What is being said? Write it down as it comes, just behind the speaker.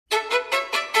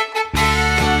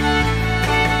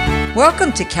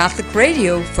Welcome to Catholic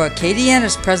Radio for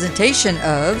Acadiana's presentation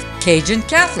of Cajun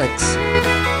Catholics.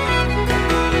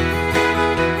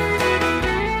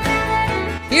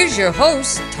 Here's your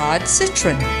host, Todd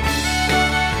Citron. In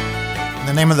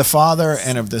the name of the Father,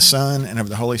 and of the Son, and of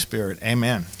the Holy Spirit.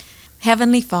 Amen.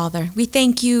 Heavenly Father, we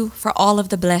thank you for all of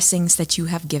the blessings that you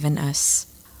have given us.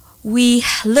 We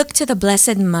look to the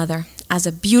Blessed Mother as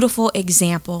a beautiful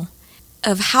example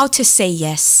of how to say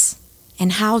yes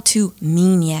and how to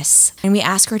mean yes. And we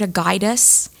ask her to guide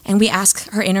us, and we ask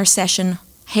her intercession.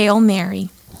 Hail Mary,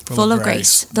 full of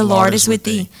grace, the Lord is with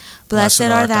thee. Blessed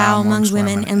art thou among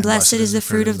women, and blessed is the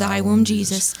fruit of thy womb,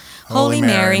 Jesus. Holy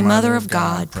Mary, Mother of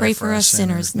God, pray for us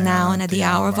sinners, now and at the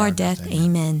hour of our death.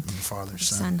 Amen. Father,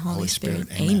 Son, Holy Spirit.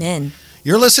 Amen.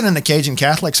 You're listening to Cajun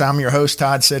Catholics. I'm your host,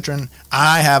 Todd Citron.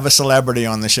 I have a celebrity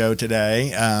on the show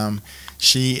today.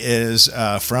 She is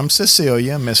from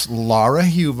Cecilia, Miss Laura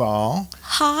Huval.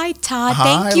 Hi, Todd. Hi,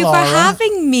 Thank you Laura. for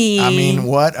having me. I mean,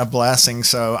 what a blessing.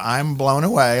 So I'm blown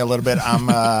away a little bit. I'm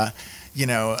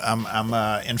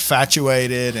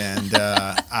infatuated, and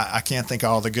I can't think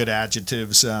of all the good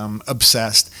adjectives.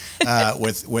 Obsessed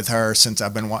with her since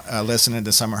I've been listening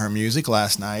to some of her music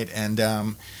last night.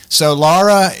 And so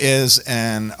Laura is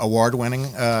an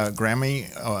award-winning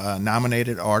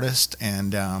Grammy-nominated artist,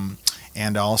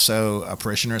 and also a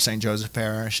parishioner of St. Joseph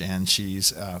Parish, and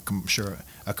she's a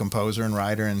composer and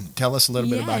writer. And tell us a little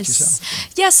bit about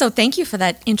yourself. Yeah, so thank you for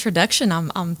that introduction.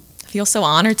 I feel so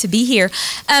honored to be here.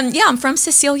 I'm from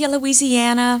Cecilia,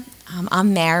 Louisiana.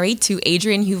 I'm married to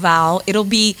Adrian Huval. It'll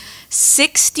be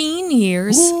 16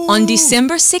 years on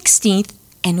December 16th,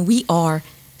 and we are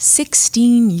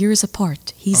 16 years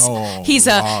apart. He's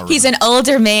an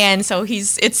older man, so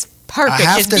it's perfect.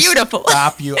 It's beautiful. I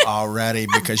have to stop you already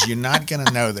because you're not going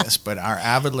to know this, but our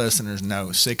avid listeners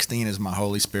know 16 is my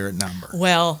Holy Spirit number.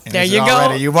 Well, and there you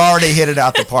go. You've already hit it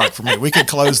out the park for me. We could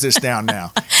close this down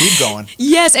now. Keep going.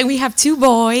 Yes, and we have two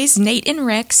boys, Nate and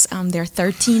Rex. They're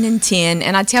 13 and 10.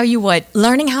 And I tell you what,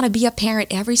 learning how to be a parent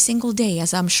every single day,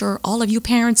 as I'm sure all of you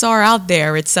parents are out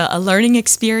there, it's a learning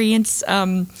experience.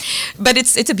 But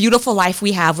it's a beautiful life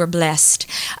we have. We're blessed.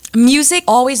 Music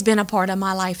always been a part of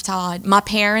my life, Todd. My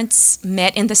parents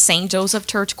met in the St. Joseph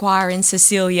Church Choir in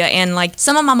Cecilia, and like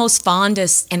some of my most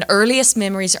fondest and earliest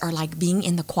memories are like being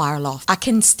in the choir loft. I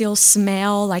can still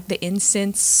smell like the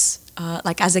incense,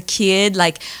 like as a kid,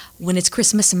 like when it's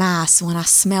Christmas Mass, when I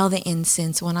smell the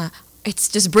incense, it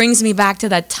just brings me back to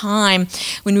that time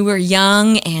when we were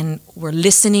young and were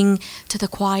listening to the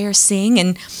choir sing.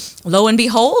 And lo and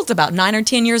behold, about 9 or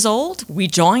 10 years old, we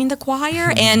joined the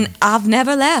choir, and I've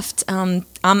never left. I'm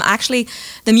actually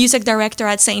the music director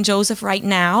at St. Joseph right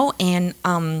now, and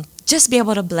just be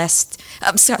able to blessed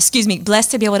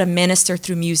to be able to minister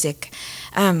through music.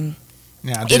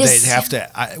 Now, did they have to?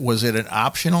 Was it an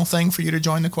optional thing for you to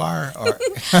join the choir? Or?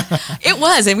 It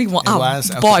was, and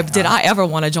boy, did I ever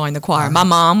want to join the choir. My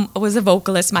mom was a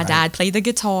vocalist. My dad played the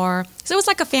guitar, so it was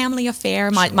like a family affair.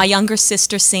 My younger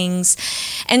sister sings,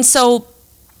 and so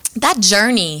that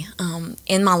journey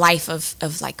in my life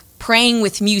of like praying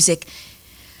with music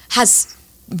has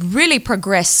really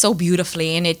progressed so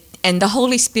beautifully, and the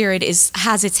Holy Spirit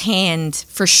has its hand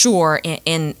for sure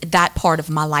in that part of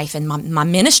my life and my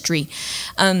ministry.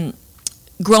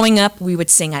 Growing up, we would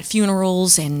sing at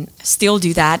funerals and still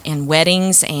do that, and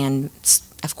weddings and,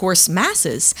 of course,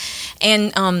 masses.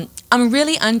 And I'm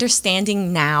really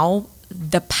understanding now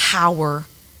the power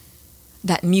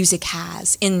that music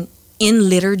has in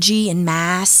liturgy and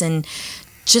mass, and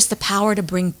just the power to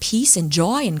bring peace and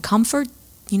joy and comfort,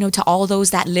 to all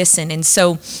those that listen. And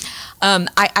so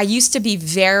I used to be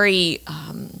very,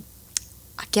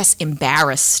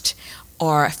 embarrassed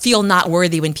or feel not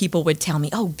worthy when people would tell me,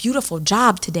 "Oh, beautiful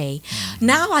job today." Mm-hmm.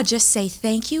 Now I just say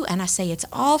thank you, and I say it's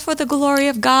all for the glory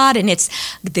of God, and it's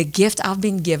the gift I've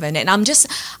been given. And I'm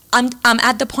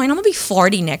at the point, I'm going to be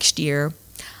 40 next year.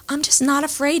 I'm just not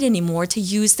afraid anymore to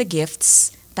use the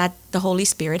gifts that the Holy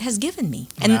Spirit has given me.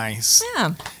 And, nice.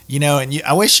 Yeah.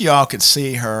 I wish y'all could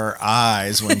see her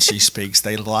eyes when she speaks.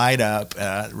 They light up.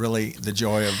 Really, the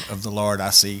joy of the Lord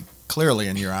I see clearly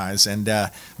in your eyes, and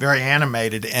very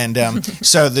animated. And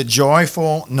so the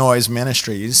Joyful Noise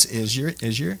Ministries is your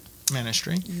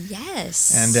ministry.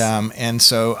 Yes. And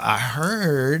so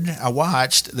I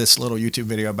watched this little YouTube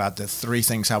video about the 3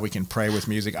 things how we can pray with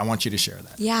music. I want you to share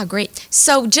that. Yeah, great.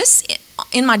 So just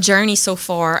in my journey so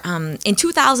far, in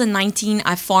 2019,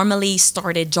 I formally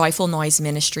started Joyful Noise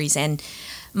Ministries, and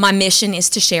my mission is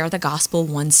to share the gospel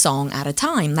one song at a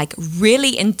time, like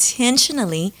really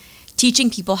intentionally teaching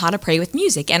people how to pray with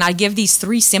music. And I give these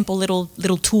 3 simple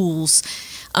little tools.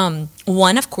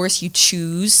 One, of course, you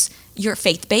choose your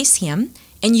faith-based hymn,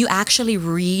 and you actually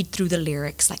read through the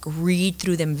lyrics, like read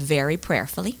through them very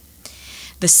prayerfully.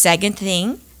 The second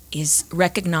thing is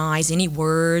recognize any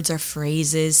words or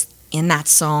phrases in that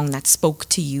song that spoke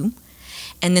to you.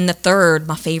 And then the third,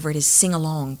 my favorite, is sing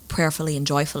along prayerfully and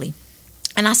joyfully.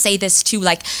 And I say this too,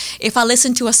 like if I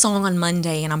listen to a song on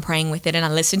Monday and I'm praying with it and I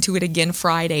listen to it again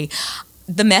Friday,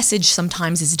 the message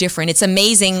sometimes is different. It's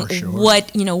amazing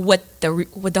what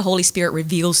the Holy Spirit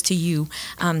reveals to you.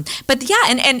 But yeah,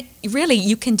 and really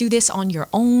you can do this on your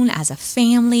own as a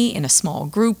family in a small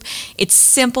group. It's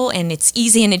simple and it's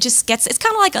easy, and it's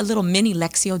kind of like a little mini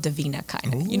Lectio Divina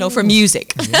kind of, for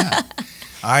music. Yeah.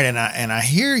 All right, and I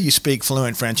hear you speak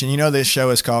fluent French, and this show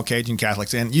is called Cajun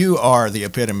Catholics, and you are the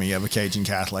epitome of a Cajun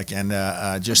Catholic, and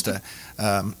just a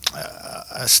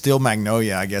still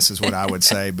magnolia, I guess is what I would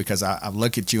say, because I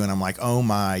look at you and I'm like, oh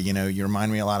my, you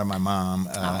remind me a lot of my mom,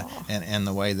 and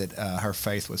the way that her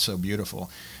faith was so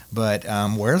beautiful. But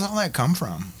where does all that come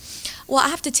from? Well, I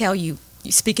have to tell you,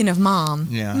 speaking of mom,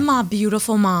 my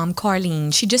beautiful mom,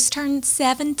 Carlene, she just turned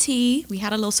 70. We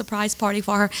had a little surprise party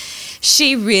for her.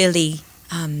 She really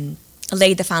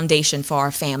laid the foundation for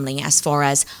our family as far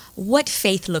as what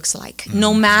faith looks like,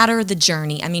 no matter the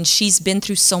journey. I mean, she's been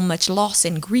through so much loss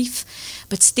and grief,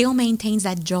 but still maintains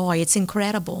that joy. It's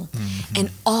incredible.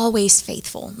 And always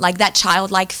faithful. Like that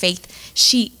childlike faith,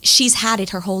 she's had it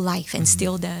her whole life and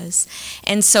still does.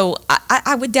 And so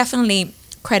I would definitely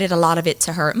credit a lot of it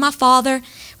to her. My father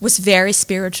was very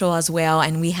spiritual as well,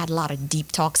 and we had a lot of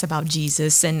deep talks about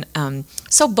Jesus, and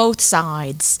so both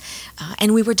sides.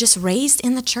 And we were just raised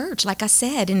in the church, like I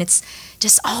said, and it's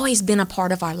just always been a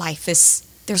part of our life.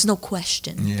 There's no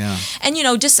question. Yeah. And,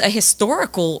 just a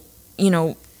historical,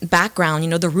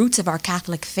 background, the roots of our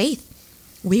Catholic faith.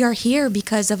 We are here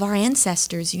because of our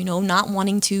ancestors, not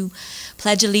wanting to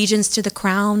pledge allegiance to the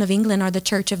crown of England or the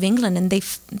Church of England, and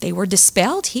they were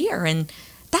dispelled here, and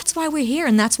that's why we're here,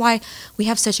 and that's why we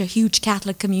have such a huge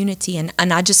Catholic community, and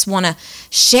I just want to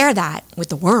share that with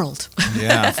the world.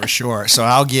 Yeah, for sure. So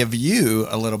I'll give you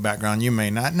a little background you may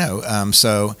not know.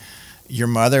 So your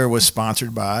mother was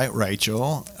sponsored by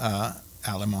Rachel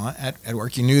Alamont at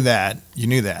work. You knew that.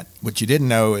 What you didn't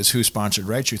know is who sponsored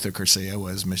Rachel through Cursillo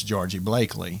was Miss Georgie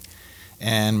Blakely.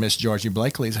 And Miss Georgie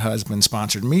Blakely's husband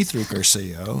sponsored me through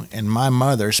Cursillo, and my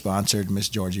mother sponsored Miss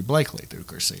Georgie Blakely through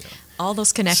Cursillo. All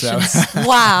those connections.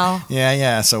 Wow.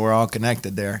 Yeah. So we're all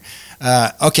connected there.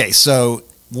 Okay, so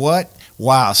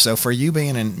wow. So for you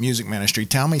being in music ministry,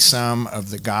 tell me some of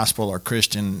the gospel or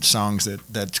Christian songs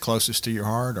that's closest to your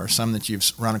heart, or some that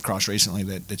you've run across recently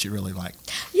that you really like.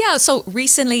 Yeah, so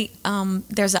recently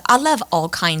I love all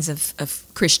kinds of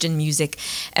Christian music,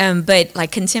 but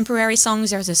like contemporary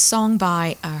songs, there's a song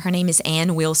by, her name is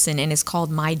Ann Wilson, and it's called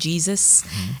My Jesus.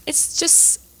 It's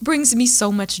just brings me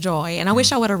so much joy, and I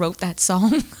wish I would have wrote that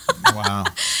song. Wow.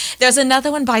 There's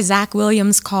another one by Zach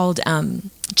Williams called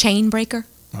Chain Breaker.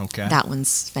 Okay. That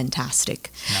one's fantastic.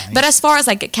 Nice. But as far as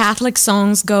like Catholic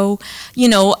songs go,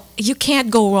 you can't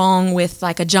go wrong with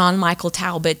like a John Michael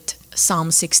Talbot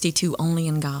Psalm 62, Only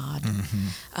in God.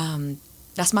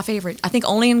 That's my favorite. I think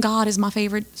Only in God is my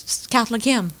favorite Catholic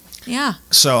hymn. Yeah.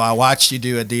 So I watched you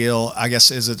do a deal. I guess,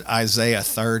 is it Isaiah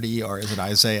 30 or is it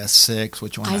Isaiah 6?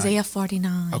 Which one? Isaiah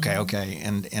 49. Okay.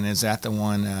 And is that the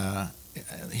one,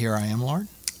 Here I Am, Lord?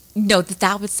 No,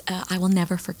 that was I Will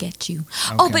Never Forget You.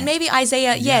 Okay. Oh, but maybe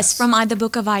Isaiah, yes, from the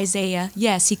book of Isaiah.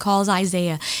 Yes, he calls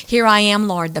Isaiah, Here I Am,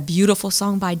 Lord, the beautiful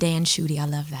song by Dan Schutte. I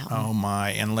love that one. Oh,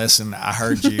 my. And listen, I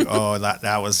heard you.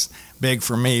 That was big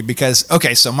for me because,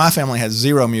 so my family has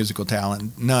zero musical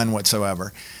talent, none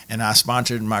whatsoever. And I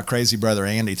sponsored my crazy brother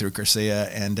Andy through Cursillo,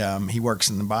 and he works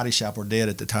in the body shop, or did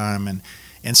at the time.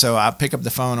 And so I pick up the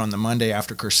phone on the Monday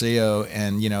after Cursillo,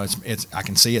 and it's I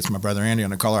can see it's my brother Andy on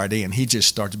the caller ID, and he just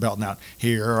starts belting out,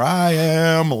 "Here I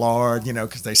am, Lord,"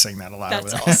 because they sing that a lot.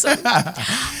 That's awesome.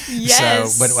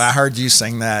 Yes. So, but I heard you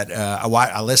sing that.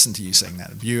 I listened to you sing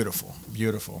that. Beautiful,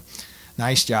 beautiful.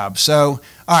 Nice job. So,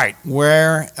 all right,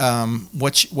 what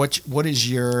is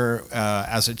your,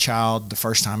 as a child, the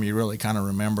first time you really kind of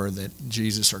remember that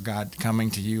Jesus or God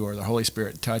coming to you or the Holy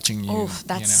Spirit touching you?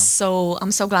 Oh,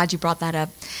 I'm so glad you brought that up.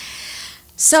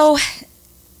 So,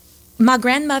 my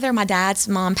grandmother, my dad's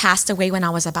mom, passed away when I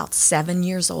was about 7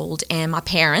 years old, and my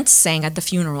parents sang at the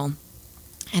funeral.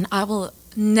 And I will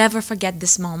never forget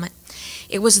this moment.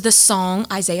 It was the song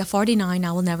Isaiah 49,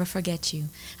 I Will Never Forget You.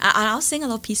 I'll sing a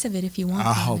little piece of it if you want.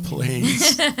 Oh,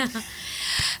 please.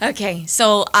 Okay,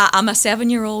 so I'm a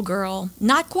 7-year-old girl,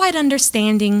 not quite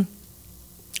understanding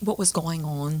what was going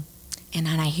on. And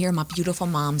then I hear my beautiful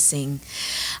mom sing,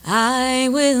 I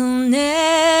will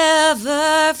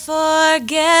never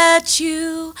forget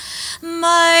you,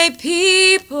 my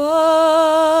people.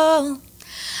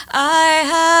 I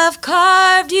have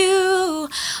carved you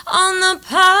on the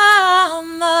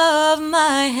palm of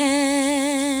my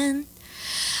hand.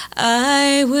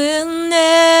 I will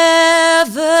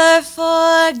never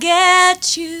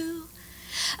forget you.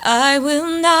 I will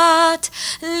not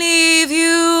leave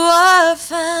you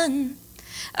orphan.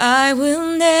 I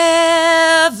will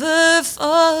never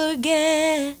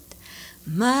forget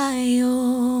my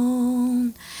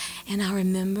own. And I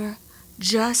remember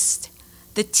just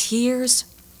the tears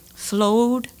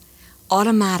flowed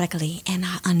automatically, and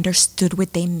I understood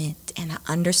what they meant, and I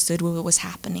understood what was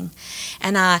happening.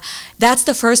 And that's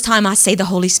the first time I say the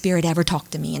Holy Spirit ever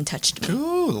talked to me and touched me.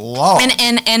 Ooh, Lord.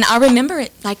 And I remember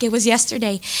it like it was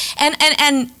yesterday. And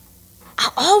I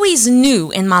always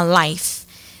knew in my life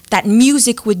that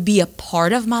music would be a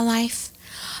part of my life,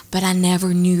 but I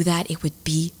never knew that it would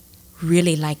be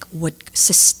really like what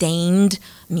sustained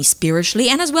me spiritually,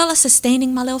 and as well as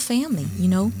sustaining my little family, you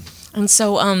know? And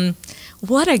so,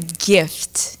 what a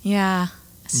gift. Yeah.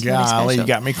 It's really Golly, special. you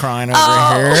got me crying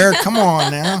over here. Come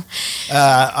on now.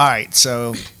 All right,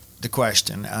 so the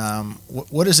question,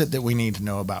 what is it that we need to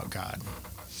know about God?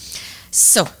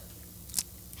 So,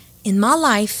 in my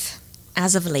life,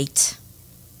 as of late,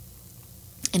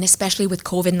 and especially with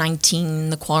COVID-19,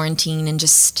 the quarantine, and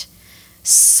just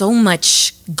so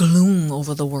much gloom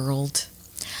over the world,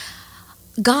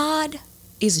 God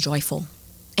is joyful,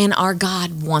 and our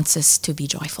God wants us to be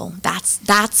joyful.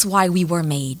 That's why we were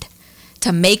made,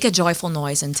 to make a joyful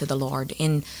noise unto the Lord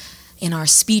in our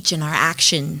speech, in our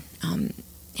action,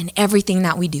 in everything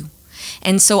that we do.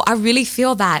 And so I really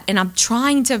feel that, and I'm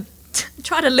trying to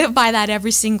live by that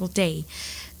every single day.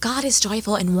 God is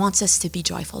joyful and wants us to be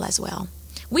joyful as well.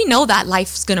 We know that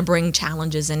life's going to bring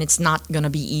challenges and it's not going to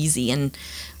be easy, and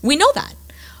we know that.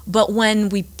 But when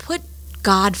we put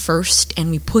God first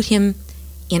and we put Him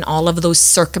in all of those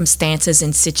circumstances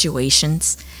and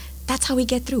situations, that's how we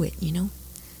get through it, you know?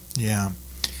 Yeah.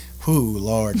 Whew,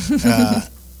 Lord.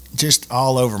 Just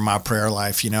all over my prayer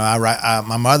life. You know, I write.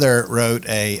 My mother wrote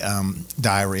a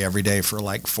diary every day for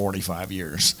like 45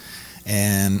 years.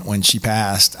 And when she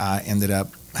passed, I ended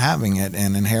up having it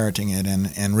and inheriting it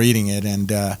and reading it.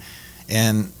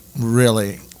 And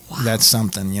really, wow, that's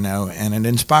something, you know, and it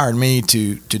inspired me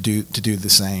to do the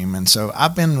same. And so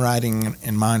I've been writing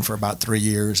in mine for about 3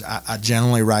 years. I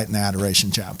generally write in the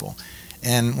Adoration Chapel.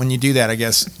 And when you do that, I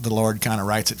guess the Lord kind of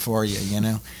writes it for you, you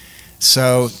know.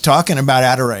 So talking about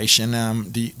adoration,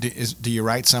 do you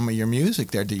write some of your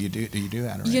music there? Do you do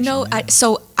adoration? You know,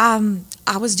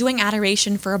 I was doing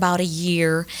adoration for about a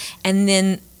year, and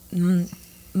then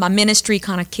my ministry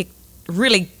kind of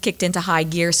kicked into high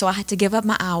gear, so I had to give up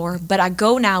my hour. But I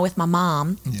go now with my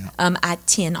mom at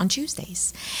 10 on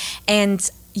Tuesdays.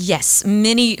 And yes,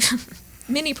 many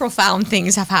profound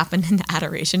things have happened in the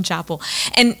Adoration Chapel.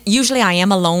 And usually I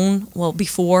am alone,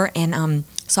 before, and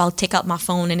so I'll take out my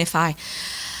phone, and if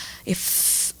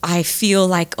I feel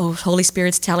like, oh, Holy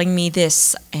Spirit's telling me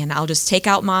this, and I'll just take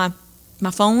out my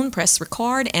phone, press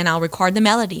record, and I'll record the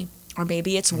melody. Or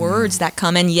maybe it's words that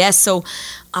come in. Yes, so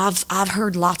I've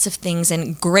heard lots of things,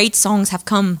 and great songs have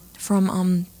come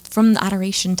from the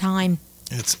adoration time.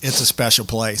 It's a special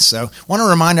place. So I want to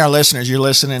remind our listeners, you're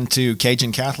listening to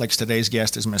Cajun Catholics. Today's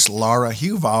guest is Miss Laura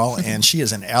Huval, and she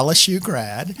is an LSU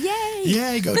grad. Yay!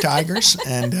 Yay, go Tigers.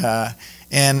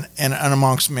 And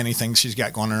amongst many things she's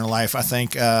got going on in her life, I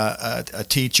think a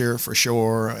teacher for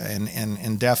sure,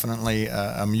 and definitely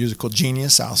a musical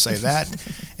genius. I'll say that,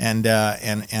 and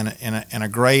a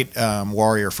great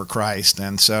warrior for Christ.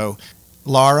 And so,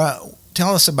 Laura,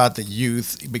 tell us about the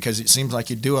youth, because it seems like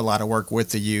you do a lot of work with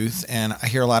the youth, and I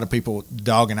hear a lot of people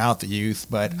dogging out the youth,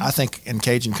 but I think in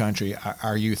Cajun country,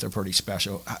 our youth are pretty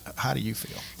special. How do you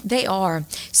feel? They are.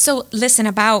 So listen,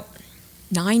 about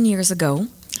 9 years ago,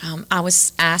 I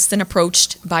was asked and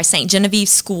approached by St. Genevieve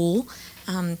School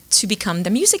to become the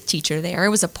music teacher there. It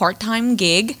was a part-time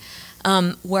gig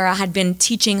where I had been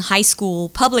teaching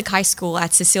public high school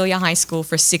at Cecilia High School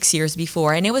for 6 years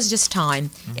before, and it was just time.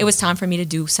 Mm-hmm. It was time for me to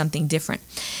do something different.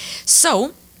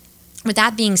 So, with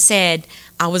that being said,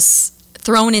 I was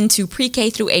thrown into pre-K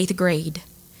through 8th grade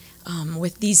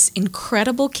with these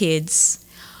incredible kids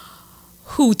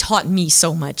who taught me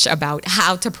so much about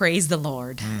how to praise the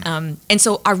Lord. And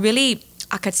so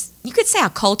you could say I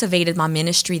cultivated my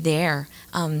ministry there.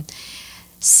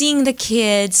 Seeing the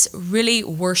kids really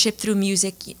worship through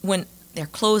music when they're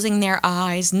closing their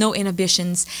eyes, no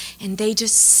inhibitions, and they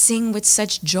just sing with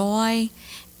such joy.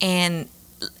 And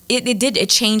it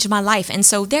changed my life. And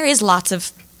so there is lots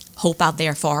of hope out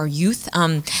there for our youth.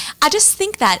 I just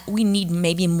think that we need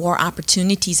maybe more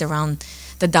opportunities around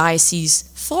the diocese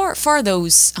for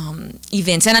those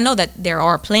events. And I know that there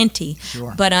are plenty,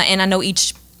 Sure. but and I know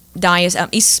each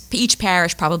diocese, each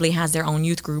parish probably has their own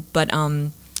youth group, but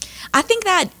I think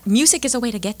that music is a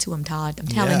way to get to them, Todd. I'm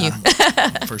telling you.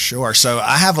 For sure. So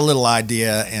I have a little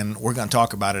idea, and we're going to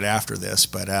talk about it after this,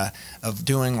 but of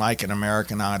doing like an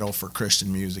American Idol for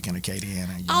Christian music in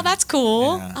Acadiana. You Oh, know? that's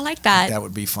cool. Yeah. I like that. That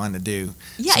would be fun to do.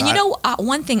 Yeah, So and you know,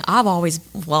 one thing I've always,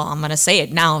 well, I'm going to say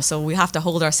it now, so we have to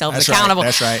hold ourselves That's accountable.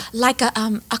 Right, that's right. Like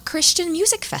a Christian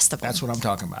music festival. That's what I'm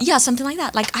talking about. Yeah, something like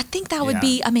that. Like, I think that would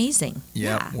Yeah. be amazing.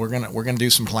 Yeah, we're gonna do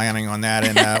some planning on that,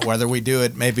 and whether we do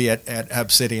it maybe at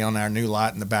Hub City on our new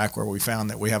lot in the back where we found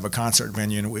that we have a concert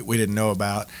venue and we didn't know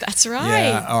about. That's right.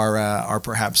 Yeah, or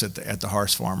perhaps at the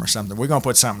horse farm or something. We're gonna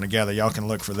put something together. Y'all can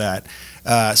look for that.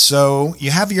 So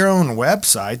you have your own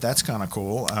website. That's kind of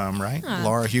cool, right?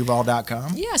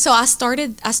 LauraHuval.com. Yeah, so I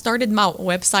started my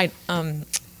website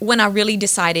when I really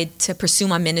decided to pursue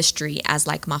my ministry as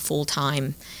like my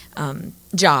full-time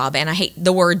job. And I hate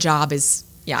the word job is,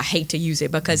 I hate to use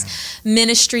it because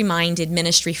ministry minded,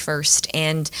 ministry first.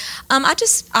 And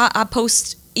I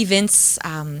post events,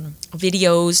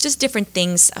 videos, just different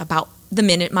things about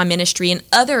my ministry and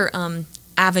other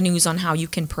avenues on how you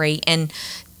can pray, and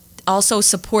also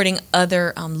supporting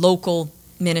other local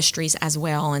ministries as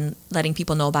well, and letting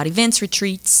people know about events,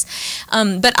 retreats.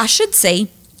 But I should say,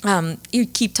 you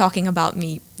keep talking about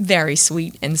me very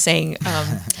sweet and saying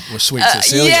We're Sweet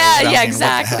Cecilia.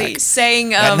 exactly, saying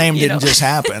that name didn't just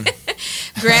happen.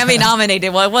 Grammy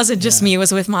nominated. Well, it wasn't just me, it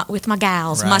was with my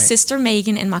gals, my Right. sister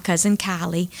Megan and my cousin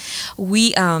Callie.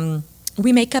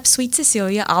 We make up Sweet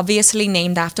Cecilia, obviously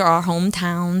named after our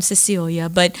hometown, Cecilia,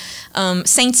 but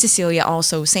Saint Cecilia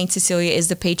also. Saint Cecilia is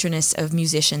the patroness of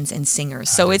musicians and singers.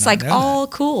 So did it's not like know all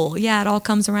cool. Yeah, it all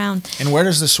comes around. And where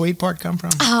does the sweet part come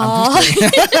from? Oh,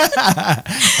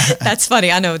 that's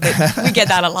funny. I know that we get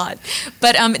that a lot.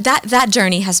 But that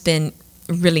journey has been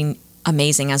really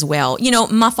amazing as well. You know,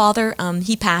 my father,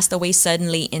 he passed away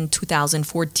suddenly in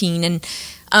 2014, and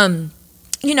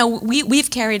you know, we've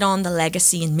carried on the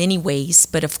legacy in many ways,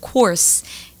 but of course,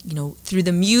 you know, through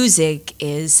the music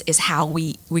is how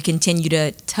we continue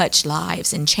to touch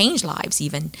lives and change lives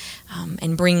even,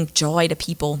 and bring joy to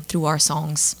people through our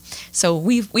songs. So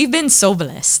we've been so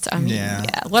blessed. I mean,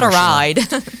 what a for sure. ride.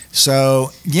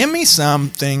 So give me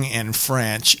something in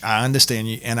French. I understand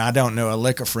you, and I don't know a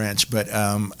lick of French, but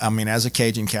I mean, as a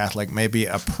Cajun Catholic, maybe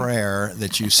a prayer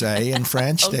that you say in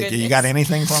French. Oh, you goodness. got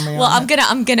anything for me? Well, on that?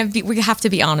 I'm gonna be. We have to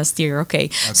be honest here, okay?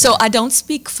 So I don't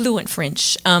speak fluent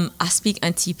French. I speak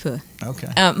un petit peu.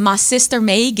 Okay. My sister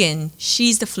Megan,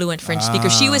 she's the fluent French speaker.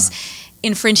 She was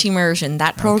in French immersion.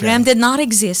 That program did not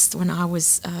exist when I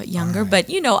was younger, but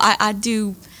you know, I do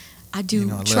You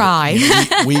know, a little- try.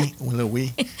 we.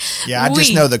 Yeah, I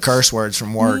just know the curse words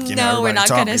from work. You know, No, we're everybody not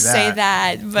taught going me to say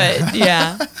that, but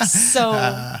yeah. So,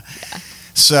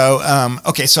 So,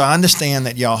 okay, so I understand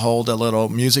that y'all hold a little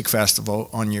music festival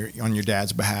on your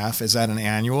dad's behalf. Is that an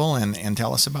annual? And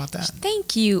tell us about that.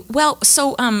 thank you. Well,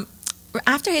 so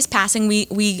after his passing,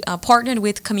 we partnered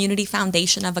with Community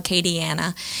Foundation of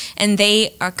Acadiana, and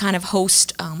they are kind of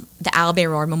host the Al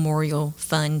Bayrard Memorial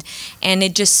Fund, and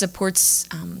it just supports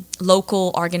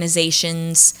local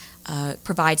organizations,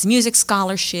 provides music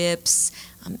scholarships,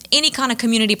 any kind of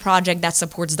community project that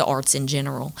supports the arts in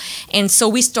general. And so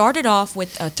we started off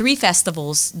with 3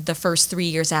 festivals the first 3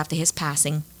 years after his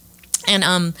passing.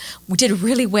 And we did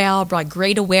really well, brought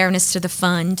great awareness to the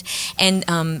fund. And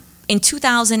in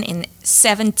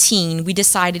 2017, we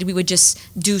decided we would just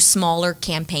do smaller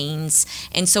campaigns.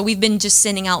 And so we've been just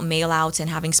sending out mail outs and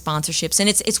having sponsorships. And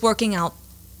it's working out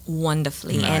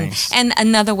wonderfully. Nice. And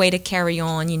another way to carry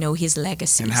on, you know, his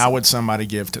legacy. And how would somebody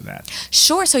give to that?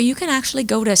 Sure. So you can actually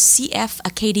go to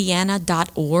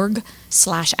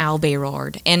cfacadiana.org/Al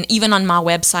Bayrard. And even on my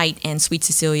website and Sweet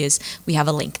Cecilia's, we have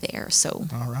a link there. So,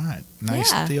 All right.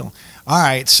 Nice Yeah. deal. All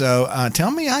right. So tell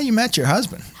me how you met your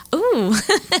husband. ooh.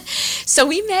 So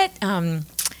we met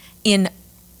in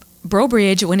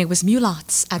Brobridge when it was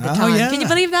Mulots at the Oh, time. yeah. Can you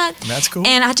believe that? That's cool.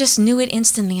 And I just knew it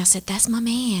instantly. I said, that's my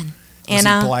man. Was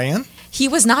And he playing? He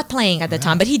was not playing at the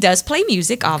time, but he does play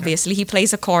music, obviously. He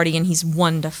plays accordion. He's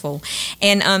wonderful.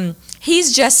 And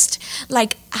he's just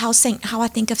like how I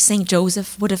think of St.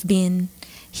 Joseph would have been.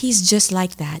 He's just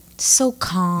like that. So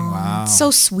calm, Wow.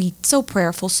 so sweet, so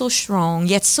prayerful, so strong,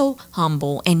 yet so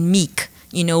humble and meek.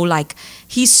 You know, like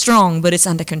he's strong, but it's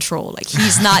under control. Like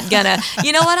he's not gonna,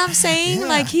 you know what I'm saying? Yeah.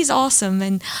 Like he's awesome.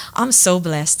 And I'm so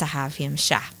blessed to have him,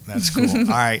 Sha. That's cool. All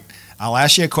right. I'll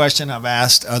ask you a question I've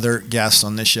asked other guests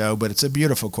on this show, but it's a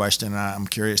beautiful question. And I'm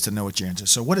curious to know what your answer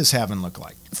is. So what does heaven look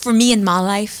like? For me in my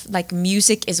life, like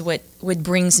music is what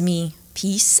brings me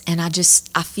peace. And I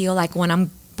feel like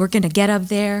when we're going to get up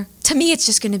there, to me, it's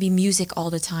just going to be music all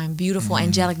the time, beautiful,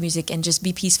 angelic music, and just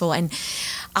be peaceful. And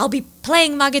I'll be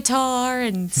playing my guitar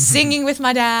and singing with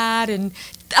my dad. And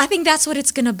I think that's what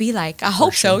it's going to be like. I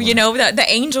hope so. You know, the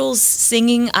angels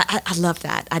singing, I love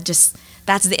that.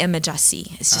 That's the image I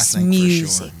see. It's just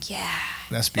music. Sure. Yeah.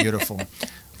 That's beautiful.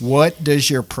 What does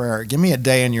your prayer, give me a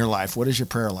day in your life. What does your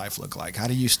prayer life look like? How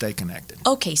do you stay connected?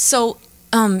 Okay, so,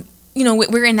 you know,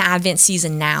 we're in the Advent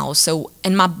season now,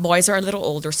 and my boys are a little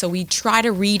older, so we try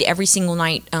to read every single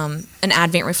night an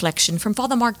Advent reflection from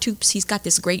Father Mark Toops. He's got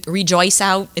this great Rejoice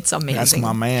out. It's amazing. That's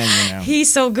my man, you know.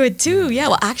 He's so good, too. Yeah,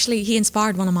 well, actually, he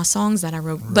inspired one of my songs that I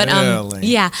wrote. But, really?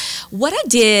 Yeah. What I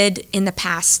did in the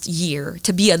past year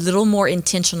to be a little more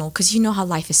intentional, because you know how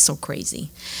life is so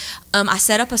crazy, I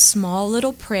set up a small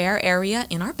little prayer area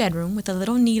in our bedroom with a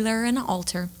little kneeler and an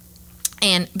altar,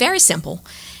 and very simple.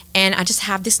 And I just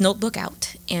have this notebook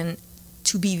out, and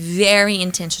to be very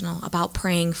intentional about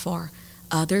praying for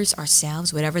others,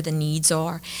 ourselves, whatever the needs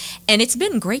are. And it's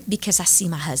been great because I see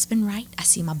my husband right, I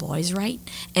see my boys right.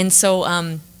 And so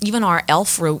even our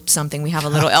elf wrote something. We have a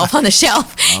little elf on the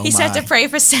shelf. He said to pray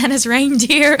for Santa's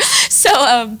reindeer.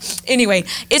 So anyway,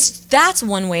 that's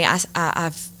one way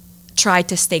I've tried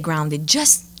to stay grounded,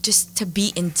 just to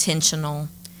be intentional.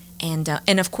 And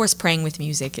of course, praying with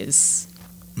music is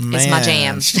my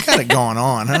jam. She's got it going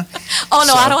on, huh? Oh,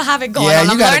 no, I don't have it going on.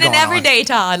 I'm learning every day,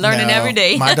 Todd. Learning every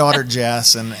day. My daughter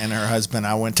Jess and her husband,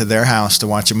 I went to their house to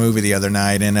watch a movie the other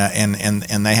night,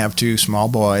 and they have two small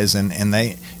boys, and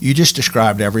you just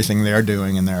described everything they're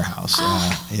doing in their house.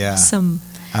 Yeah. Awesome.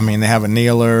 I mean, they have a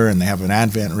kneeler, and they have an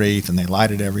Advent wreath, and they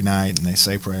light it every night, and they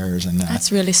say prayers. And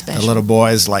that's really special. The little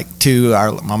boys, like two,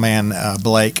 my man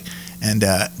Blake, and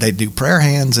they do prayer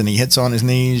hands, and he hits on his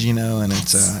knees, you know, and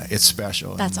it's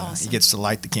special. That's and, awesome. He gets to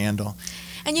light the candle.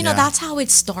 And you know, that's how it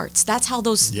starts. That's how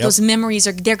those memories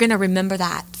they're going to remember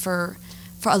that for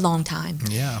a long time.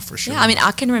 Yeah, for sure. Yeah, I mean,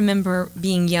 I can remember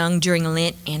being young during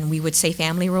Lent, and we would say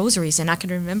family rosaries, and I can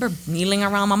remember kneeling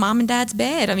around my mom and dad's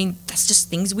bed. I mean, that's just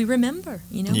things we remember,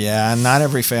 you know? Yeah, and not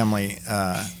every family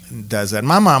does that.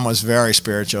 My mom was very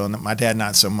spiritual, and my dad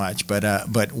not so much, but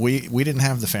we didn't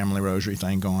have the family rosary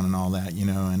thing going and all that, you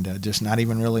know, and just not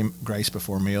even really grace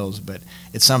before meals, but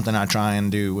it's something I try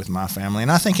and do with my family.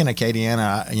 And I think in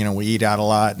Acadiana, you know, we eat out a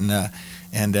lot, and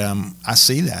I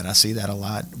see that a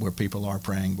lot where people are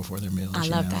praying before their meals. I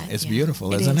love that. It's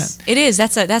beautiful, isn't it? It is.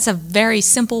 That's a very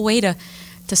simple way to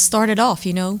start it off,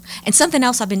 you know. And something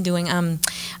else I've been doing,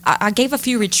 I gave a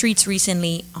few retreats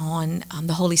recently on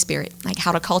the Holy Spirit, like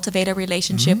how to cultivate a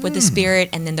relationship with the Spirit,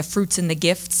 and then the fruits and the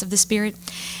gifts of the Spirit.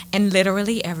 And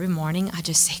literally every morning I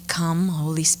just say, "Come,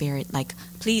 Holy Spirit, like,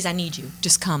 please, I need you.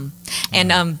 Just come."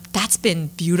 And that's been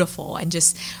beautiful, and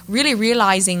just really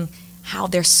realizing how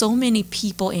there's so many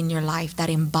people in your life that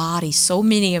embody so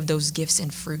many of those gifts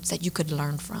and fruits that you could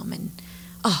learn from. And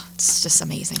it's just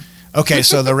amazing. Okay,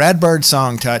 so the Redbird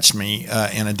song touched me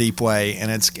in a deep way, and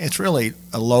it's really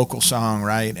a local song,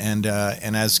 right? And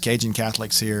as Cajun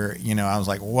Catholics here, you know, I was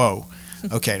like, whoa,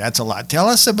 okay, that's a lot. Tell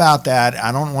us about that.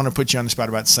 I don't want to put you on the spot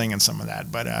about singing some of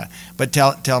that, but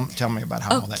tell me about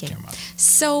how all that came up.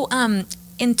 So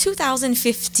in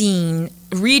 2015,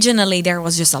 regionally, there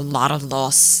was just a lot of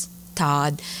loss,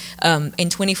 Todd. In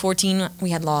 2014, we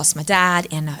had lost my dad,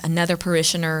 and another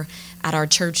parishioner at our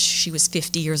church. She was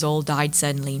 50 years old, died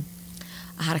suddenly.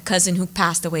 I had a cousin who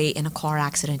passed away in a car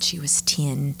accident. She was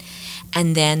 10.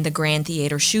 And then the Grand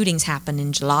Theater shootings happened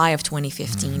in July of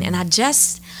 2015. And I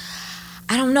just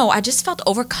felt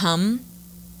overcome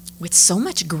with so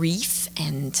much grief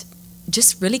and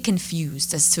just really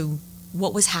confused as to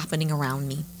what was happening around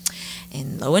me.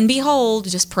 And lo and behold,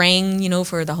 just praying, you know,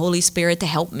 for the Holy Spirit to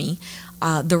help me,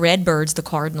 the redbirds, the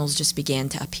cardinals, just began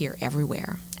to appear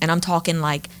everywhere. And I'm talking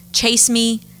like chase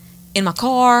me in my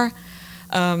car,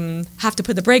 have to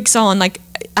put the brakes on. Like,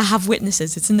 I have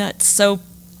witnesses. It's nuts. So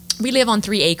we live on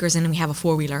 3 acres, and we have a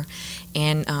four-wheeler.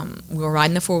 And we were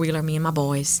riding the four-wheeler, me and my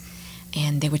boys,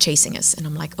 and they were chasing us. And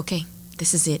I'm like, okay,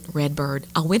 this is it, Redbird.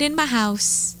 I went in my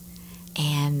house,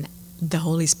 and the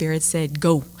Holy Spirit said,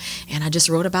 go. And I just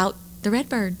wrote about the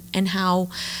redbird and how,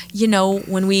 you know,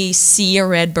 when we see a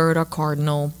redbird or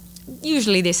cardinal,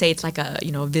 usually they say it's like a,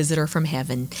 you know, a visitor from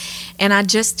heaven. And I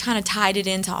just kind of tied it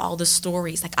into all the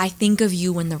stories. Like, I think of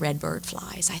you when the redbird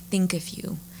flies. I think of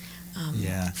you.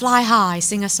 Fly high,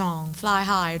 sing a song. Fly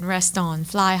high and rest on.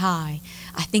 Fly high.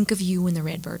 I think of you when the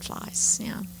redbird flies.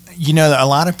 Yeah. You know, a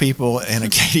lot of people in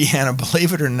Acadiana,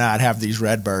 believe it or not, have these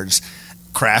redbirds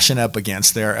crashing up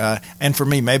against their and for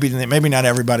me, maybe not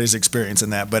everybody's experiencing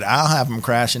that, but I'll have them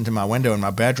crash into my window in my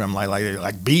bedroom,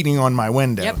 like beating on my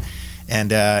window. Yep.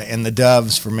 And the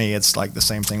doves, for me, it's like the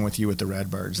same thing with you with the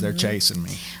redbirds. They're chasing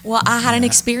me. Well, I had an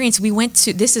experience. We went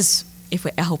to,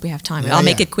 I hope we have time. I'll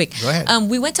make it quick. Go ahead.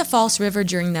 We went to Falls River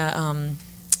during the,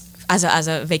 as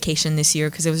a vacation this year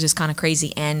because it was just kind of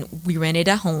crazy. And we rented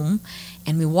a home,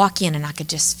 and we walk in, and I could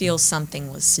just feel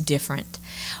something was different.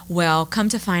 Well, come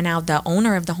to find out, the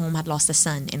owner of the home had lost a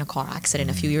son in a car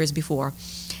accident a few years before.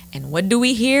 And what do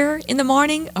we hear in the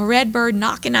morning? A redbird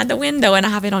knocking at the window, and I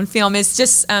have it on film. It's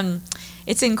just,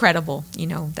 it's incredible,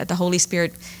 that the Holy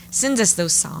Spirit sends us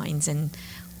those signs, and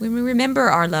when we remember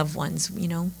our loved ones,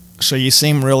 So you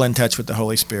seem real in touch with the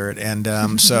Holy Spirit, and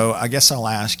so I guess I'll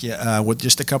ask you, with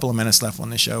just a couple of minutes left on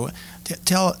the show,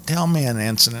 tell me an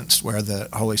incident where the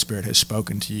Holy Spirit has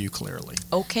spoken to you clearly.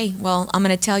 Okay, well, I'm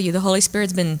going to tell you, the Holy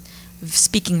Spirit's been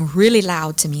speaking really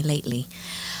loud to me lately.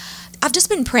 I've just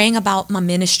been praying about my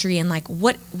ministry and like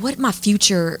what my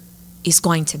future is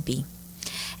going to be.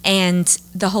 And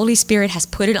the Holy Spirit has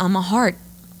put it on my heart.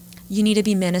 You need to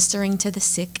be ministering to the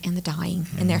sick and the dying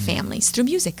and their families through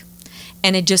music.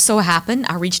 And it just so happened,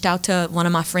 I reached out to one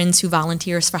of my friends who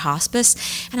volunteers for hospice,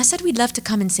 and I said we'd love to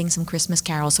come and sing some Christmas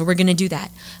carols, so we're going to do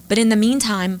that. But in the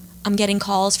meantime, I'm getting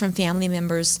calls from family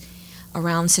members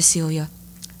around Cecilia,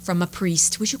 from a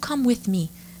priest. Would you come with me,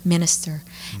 minister?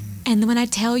 And when I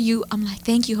tell you, I'm like,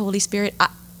 thank you, Holy Spirit.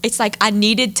 It's like I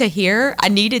needed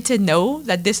to know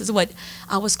that this is what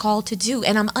I was called to do.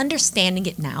 And I'm understanding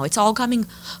it now. It's all coming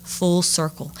full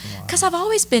circle. Because I've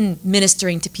always been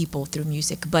ministering to people through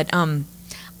music. But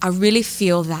I really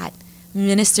feel that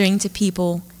ministering to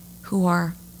people who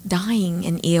are dying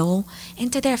and ill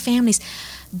and to their families,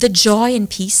 the joy and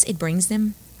peace it brings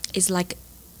them is like,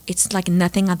 it's like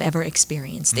nothing I've ever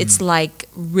experienced. It's like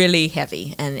really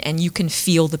heavy. And you can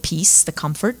feel the peace, the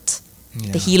comfort,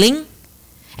 the healing.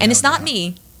 And it's not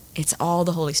me. It's all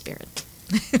the Holy Spirit.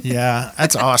 Yeah,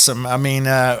 that's awesome. I mean,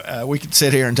 we could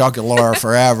sit here and talk to Laura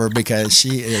forever because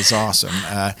she is awesome.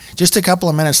 Just a couple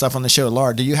of minutes left on the show.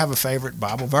 Laura, do you have a favorite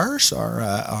Bible verse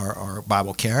or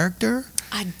Bible character?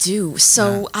 I do.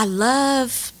 So I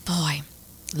love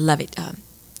it.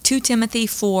 2 Timothy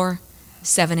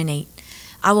 4:7-8.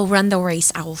 I will run the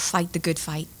race. I will fight the good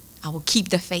fight. I will keep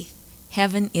the faith.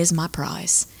 Heaven is my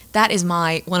prize. That is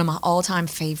one of my all-time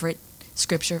favorite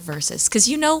scripture verses, because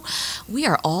we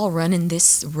are all running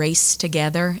this race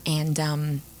together,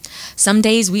 and some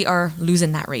days we are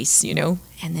losing that race,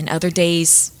 and then other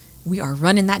days we are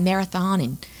running that marathon,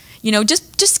 and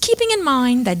just keeping in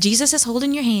mind that Jesus is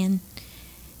holding your hand.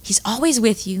 He's always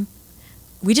with you.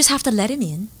 We just have to let him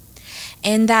in.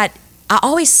 And that I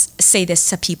always say this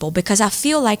to people because I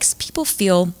feel like people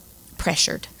feel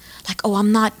pressured, like, oh,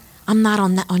 I'm not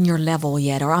on your level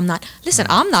yet, or I'm not. Listen,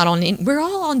 I'm not on. We're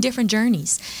all on different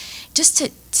journeys. Just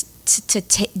to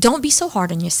don't be so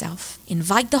hard on yourself.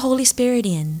 Invite the Holy Spirit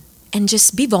in, and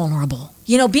just be vulnerable.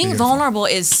 Being Beautiful. Vulnerable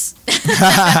is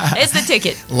it's the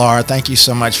ticket. Laura, thank you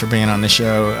so much for being on the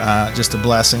show. Just a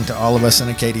blessing to all of us in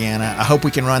Acadiana. I hope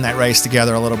we can run that race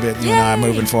together a little bit, you and I,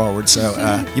 moving forward. So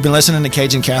you've been listening to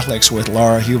Cajun Catholics with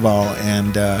Laura Huval,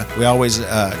 and we always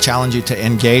challenge you to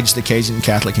engage the Cajun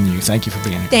Catholic in you. Thank you for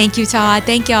being here. Thank you, Todd.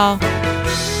 Thank y'all.